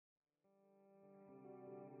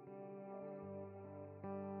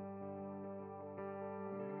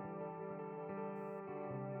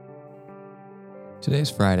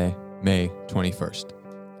Today's Friday, May 21st.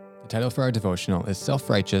 The title for our devotional is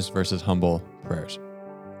Self-Righteous versus Humble Prayers.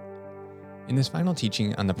 In this final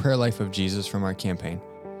teaching on the prayer life of Jesus from our campaign,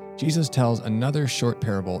 Jesus tells another short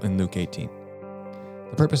parable in Luke 18.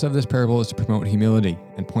 The purpose of this parable is to promote humility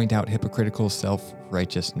and point out hypocritical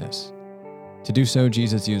self-righteousness. To do so,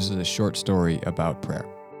 Jesus uses a short story about prayer.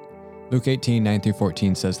 Luke 18,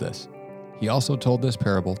 9-14 says this: He also told this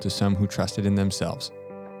parable to some who trusted in themselves,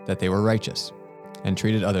 that they were righteous, and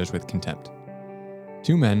treated others with contempt.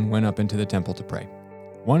 Two men went up into the temple to pray,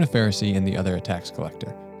 one a Pharisee and the other a tax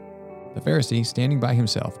collector. The Pharisee, standing by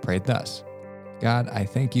himself, prayed thus: God, I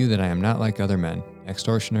thank you that I am not like other men,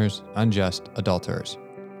 extortioners, unjust, adulterers,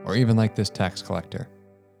 or even like this tax collector.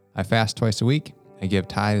 I fast twice a week, I give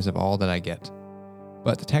tithes of all that I get.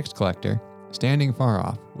 But the tax collector, standing far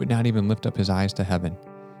off, would not even lift up his eyes to heaven,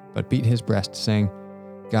 but beat his breast, saying,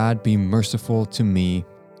 God, be merciful to me,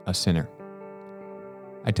 a sinner.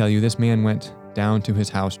 I tell you, this man went down to his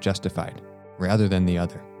house justified, rather than the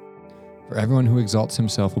other. For everyone who exalts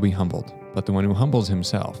himself will be humbled, but the one who humbles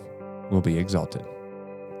himself will be exalted.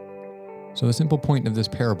 So the simple point of this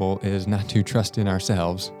parable is not to trust in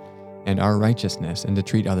ourselves and our righteousness and to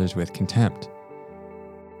treat others with contempt.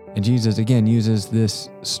 And Jesus again uses this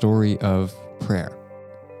story of prayer.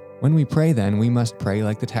 When we pray then, we must pray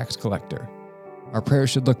like the tax collector. Our prayer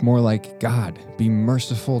should look more like, God, be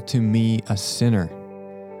merciful to me, a sinner,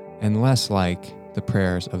 and less like the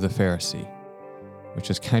prayers of the Pharisee,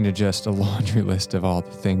 which is kind of just a laundry list of all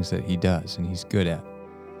the things that he does and he's good at,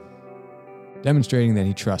 demonstrating that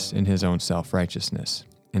he trusts in his own self-righteousness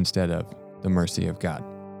instead of the mercy of God.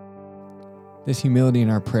 This humility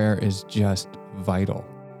in our prayer is just vital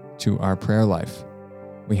to our prayer life.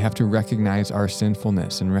 We have to recognize our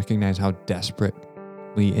sinfulness and recognize how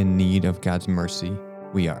desperately in need of God's mercy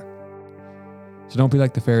we are. So don't be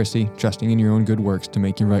like the Pharisee, trusting in your own good works to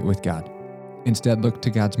make you right with God. Instead, look to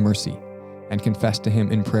God's mercy and confess to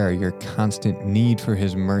Him in prayer your constant need for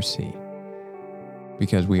His mercy,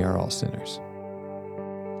 because we are all sinners.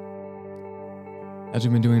 As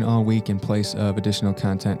we've been doing all week, in place of additional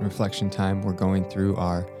content and reflection time, we're going through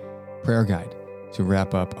our prayer guide to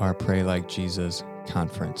wrap up our Pray Like Jesus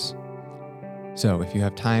conference. So if you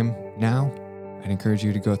have time now, I'd encourage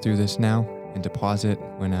you to go through this now and to pause it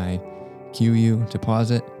when I cue you to pause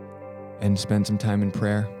it and spend some time in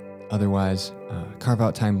prayer. Otherwise, carve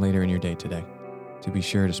out time later in your day today to be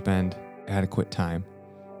sure to spend adequate time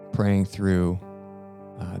praying through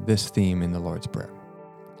this theme in the Lord's Prayer.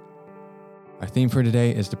 Our theme for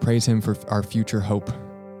today is to praise Him for our future hope.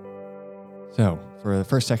 So, for the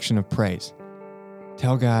first section of praise,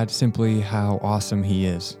 tell God simply how awesome He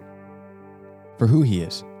is, for who He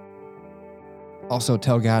is. Also,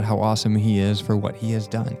 tell God how awesome He is for what He has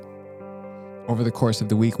done. Over the course of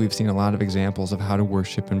the week, we've seen a lot of examples of how to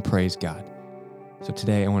worship and praise God. So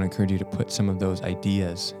today, I want to encourage you to put some of those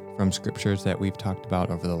ideas from scriptures that we've talked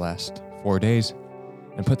about over the last 4 days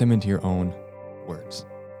and put them into your own words.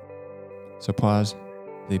 So pause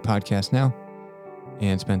the podcast now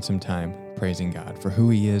and spend some time praising God for who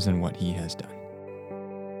He is and what He has done.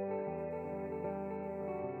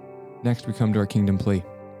 Next, we come to our kingdom plea.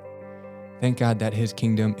 Thank God that His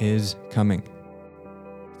kingdom is coming.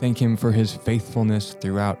 Thank Him for His faithfulness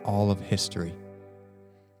throughout all of history.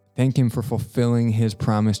 Thank Him for fulfilling His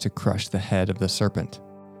promise to crush the head of the serpent.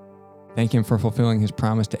 Thank Him for fulfilling His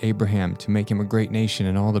promise to Abraham to make him a great nation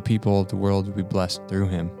and all the people of the world would be blessed through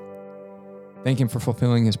him. Thank Him for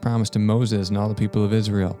fulfilling His promise to Moses and all the people of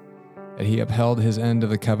Israel, that He upheld His end of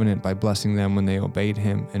the covenant by blessing them when they obeyed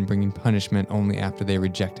Him and bringing punishment only after they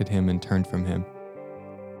rejected Him and turned from Him.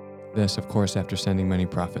 This, of course, after sending many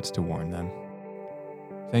prophets to warn them.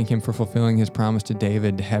 Thank Him for fulfilling His promise to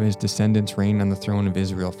David to have his descendants reign on the throne of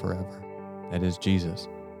Israel forever. That is Jesus.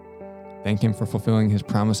 Thank Him for fulfilling His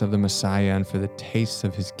promise of the Messiah and for the tastes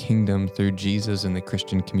of His kingdom through Jesus and the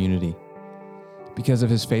Christian community. Because of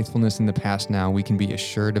His faithfulness in the past now, we can be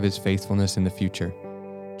assured of His faithfulness in the future.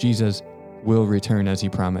 Jesus will return as He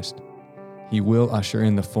promised. He will usher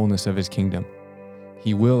in the fullness of His kingdom.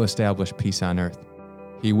 He will establish peace on earth.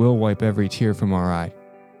 He will wipe every tear from our eye.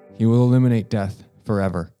 He will eliminate death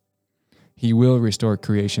forever. He will restore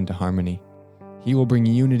creation to harmony. He will bring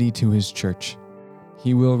unity to His church.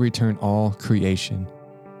 He will return all creation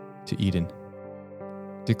to Eden.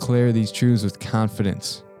 Declare these truths with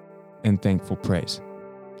confidence and thankful praise.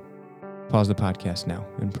 Pause the podcast now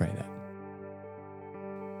and pray that.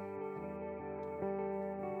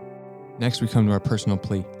 Next, we come to our personal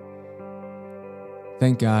plea.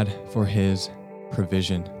 Thank God for His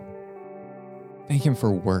provision. Thank Him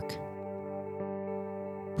for work.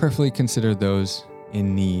 Prayerfully consider those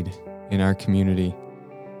in need in our community,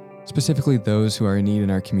 specifically those who are in need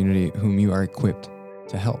in our community whom you are equipped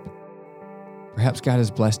to help. Perhaps God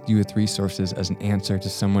has blessed you with resources as an answer to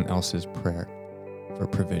someone else's prayer for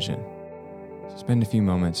provision. So spend a few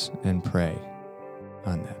moments and pray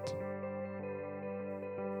on that.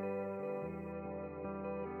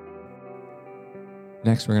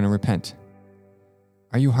 Next, we're going to repent.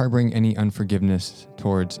 Are you harboring any unforgiveness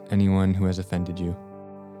towards anyone who has offended you?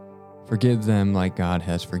 Forgive them like God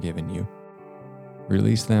has forgiven you.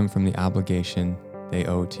 Release them from the obligation they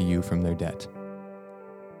owe to you from their debt.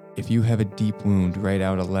 If you have a deep wound, write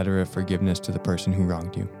out a letter of forgiveness to the person who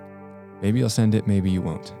wronged you. Maybe you'll send it, maybe you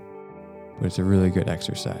won't. But it's a really good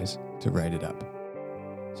exercise to write it up.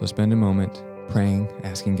 So spend a moment praying,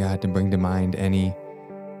 asking God to bring to mind any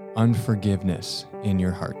unforgiveness in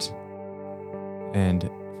your heart and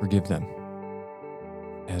forgive them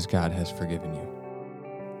as God has forgiven you.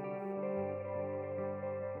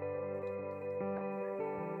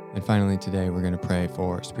 And finally, today we're going to pray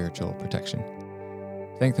for spiritual protection.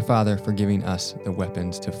 Thank the Father for giving us the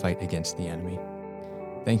weapons to fight against the enemy.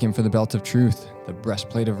 Thank Him for the belt of truth, the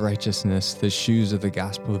breastplate of righteousness, the shoes of the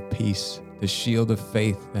gospel of peace, the shield of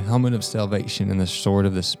faith, the helmet of salvation, and the sword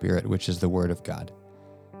of the Spirit, which is the word of God.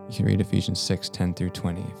 You can read Ephesians 6:10 through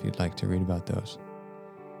 20 if you'd like to read about those.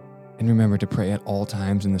 And remember to pray at all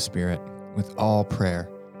times in the Spirit with all prayer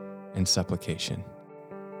and supplication.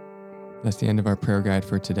 That's the end of our prayer guide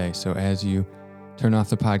for today. So as you turn off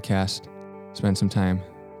the podcast, spend some time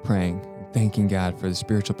praying and thanking God for the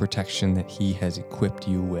spiritual protection that He has equipped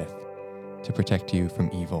you with to protect you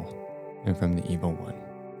from evil and from the evil one.